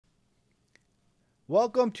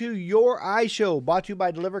Welcome to Your Eye Show, brought to you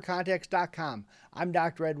by DeliverContacts.com. I'm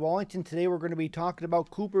Dr. Ed Wallington. Today we're going to be talking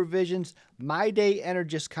about CooperVision's MyDay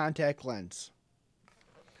Energys contact lens.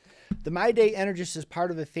 The MyDay Energys is part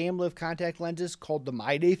of a family of contact lenses called the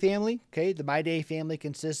MyDay family. Okay, the MyDay family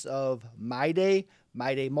consists of MyDay,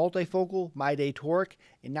 MyDay multifocal, MyDay toric,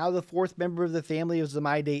 and now the fourth member of the family is the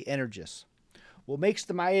MyDay Energys. What makes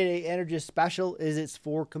the MyDay Energys special is it's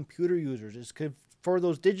for computer users. It's for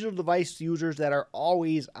those digital device users that are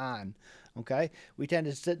always on. Okay, we tend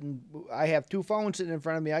to sit and I have two phones sitting in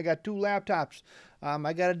front of me. I got two laptops.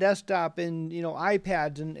 I got a desktop and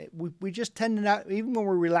iPads, and we just tend to not, even when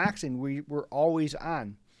we're relaxing, we're always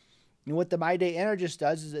on. And what the MyDay Energys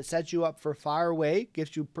does is it sets you up for far away,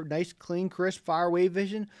 gives you nice, clean, crisp far away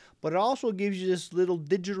vision, but it also gives you this little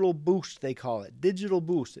digital boost, they call it. Digital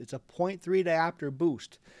boost. It's a 0.3 diopter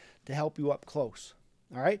boost to help you up close.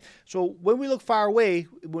 All right. So when we look far away,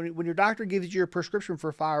 when your doctor gives you your prescription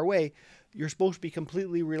for far away, you're supposed to be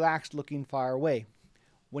completely relaxed looking far away.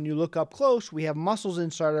 When you look up close, we have muscles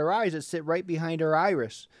inside our eyes that sit right behind our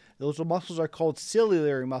iris. Those muscles are called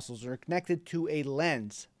ciliary muscles. They're connected to a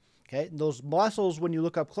lens. Okay. And those muscles, when you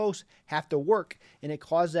look up close, have to work, and it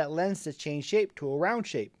causes that lens to change shape to a round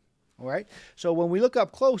shape. All right. So when we look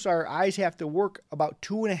up close, our eyes have to work about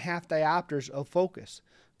 2.5 diopters of focus.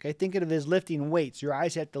 Okay, think of it as lifting weights. Your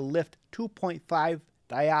eyes have to lift 2.5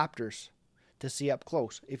 diopters to see up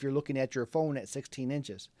close if you're looking at your phone at 16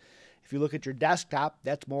 inches. If you look at your desktop,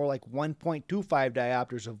 that's more like 1.25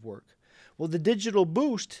 diopters of work. Well, the digital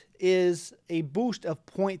boost is a boost of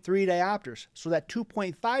 0.3 diopters. So that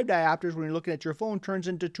 2.5 diopters when you're looking at your phone turns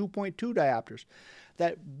into 2.2 diopters.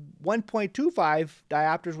 That 1.25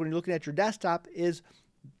 diopters when you're looking at your desktop is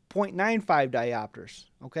 0.95 diopters.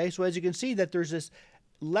 Okay, so as you can see that there's this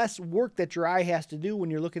less work that your eye has to do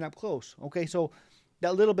when you're looking up close. Okay, so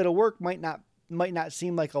that little bit of work might not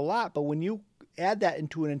seem like a lot, but when you add that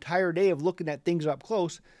into an entire day of looking at things up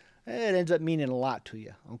close, it ends up meaning a lot to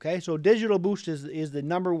you. Okay, so digital boost is the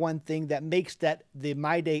number one thing that makes the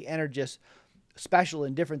MyDay Energys special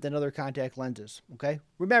and different than other contact lenses. Okay,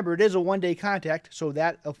 remember it is a one-day contact, so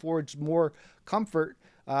that affords more comfort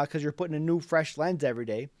because you're putting a new fresh lens every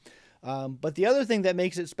day. But the other thing that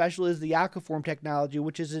makes it special is the Aquaform technology,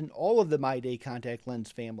 which is in all of the MyDay contact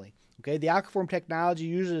lens family. Okay, the Aquaform technology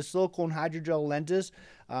uses silicone hydrogel lenses.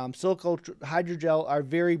 Silicone hydrogel are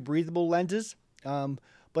very breathable lenses,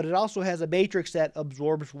 but it also has a matrix that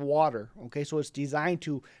absorbs water. Okay, so it's designed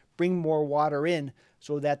to bring more water in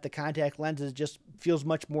so that the contact lenses just feels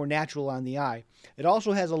much more natural on the eye. It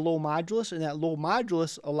also has a low modulus, and that low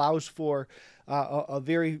modulus allows for a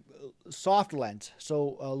very soft lens.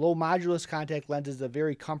 So a low modulus contact lens is a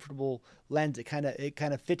very comfortable lens. It kind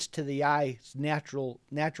of fits to the eye's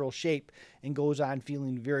natural shape and goes on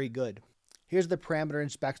feeling very good. Here's the parameter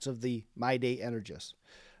and specs of the MyDay Energys.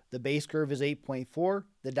 The base curve is 8.4.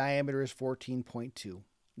 The diameter is 14.2.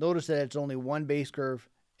 Notice that it's only one base curve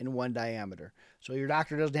and one diameter. So your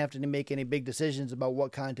doctor doesn't have to make any big decisions about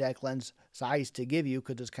what contact lens size to give you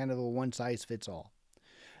because it's kind of a one size fits all.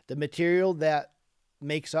 The material that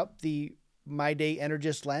makes up the MyDay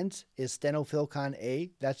Energys lens is Stenofilcon A.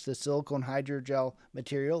 That's the silicone hydrogel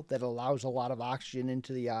material that allows a lot of oxygen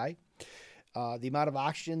into the eye. The amount of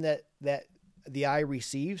oxygen that the eye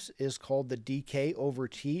receives is called the dK over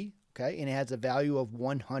T, okay, and it has a value of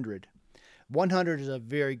 100. 100 is a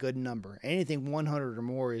very good number. Anything 100 or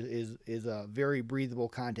more is a very breathable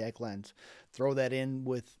contact lens. Throw that in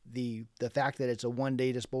with the fact that it's a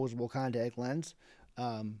one-day disposable contact lens,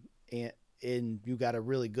 and you got a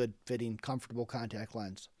really good fitting, comfortable contact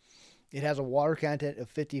lens. It has a water content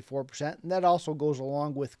of 54%, and that also goes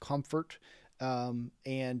along with comfort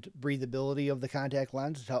and breathability of the contact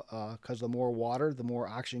lens, because the more water, the more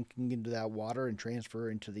oxygen can get into that water and transfer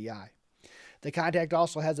into the eye. The contact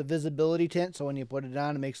also has a visibility tint, so when you put it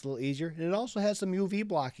on, it makes it a little easier. And it also has some UV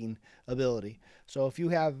blocking ability. So if you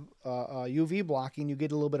have UV blocking, you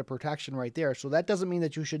get a little bit of protection right there. So that doesn't mean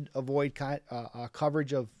that you should avoid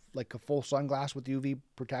coverage of like a full sunglass with UV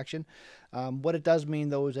protection. What it does mean,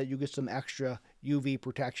 though, is that you get some extra UV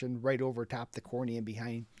protection right over top the cornea and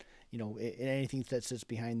behind, anything that sits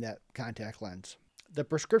behind that contact lens. The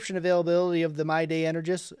prescription availability of the MyDay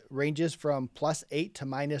Energys ranges from +8 to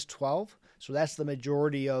 -12. So that's the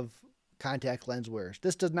majority of contact lens wearers.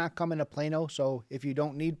 This does not come in a plano, so if you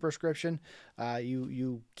don't need prescription,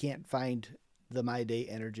 you can't find the MyDay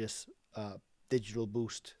Energys digital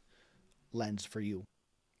boost lens for you.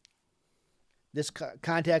 This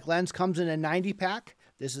contact lens comes in a 90 pack.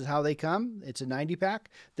 This is how they come. It's a 90 pack.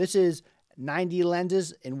 This is 90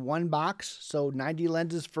 lenses in one box, so 90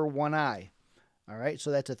 lenses for one eye. All right,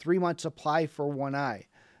 so that's a 3-month supply for one eye.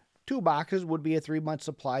 2 boxes would be a 3-month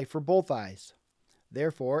supply for both eyes.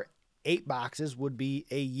 Therefore, 8 boxes would be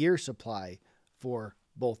a year supply for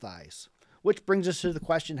both eyes. Which brings us to the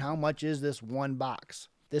question, how much is this one box?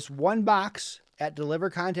 This one box at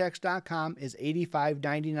delivercontacts.com is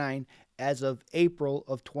 $85.99 as of April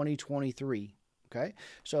of 2023. Okay,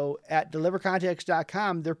 so at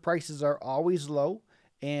delivercontacts.com, their prices are always low,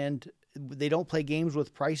 and they don't play games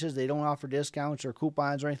with prices. They don't offer discounts or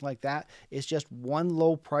coupons or anything like that. It's just one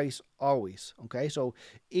low price always. Okay, so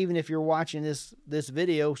even if you're watching this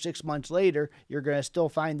video 6 months later, you're going to still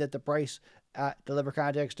find that the price at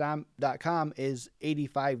delivercontacts.com is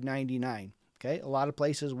 $85.99. Okay, a lot of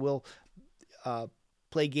places will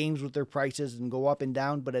play games with their prices and go up and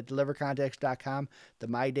down, but at delivercontacts.com, the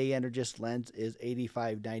MyDay Energys lens is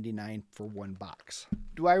 $85.99 for one box.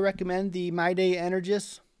 Do I recommend the MyDay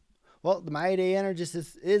Energys? Well, the MyDay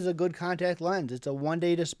Energys is a good contact lens. It's a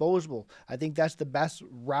one-day disposable. I think that's the best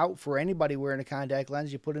route for anybody wearing a contact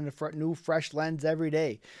lens. You put in a new, fresh lens every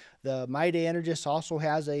day. The MyDay Energys also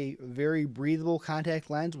has a very breathable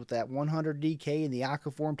contact lens with that 100 DK and the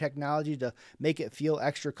Aquaform technology to make it feel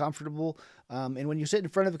extra comfortable. And when you sit in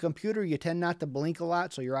front of a computer, you tend not to blink a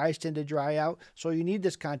lot, so your eyes tend to dry out. So you need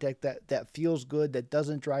this contact that feels good, that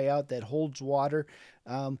doesn't dry out, that holds water.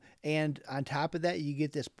 And on top of that, you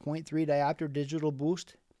get this 0.3 diopter digital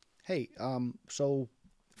boost. Hey, so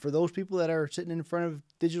for those people that are sitting in front of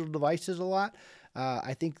digital devices a lot,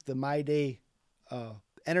 I think the MyDay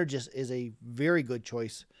Energys is a very good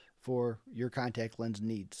choice for your contact lens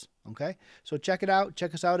needs. Okay, so check it out.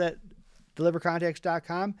 Check us out at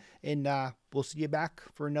delivercontacts.com, and we'll see you back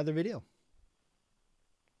for another video.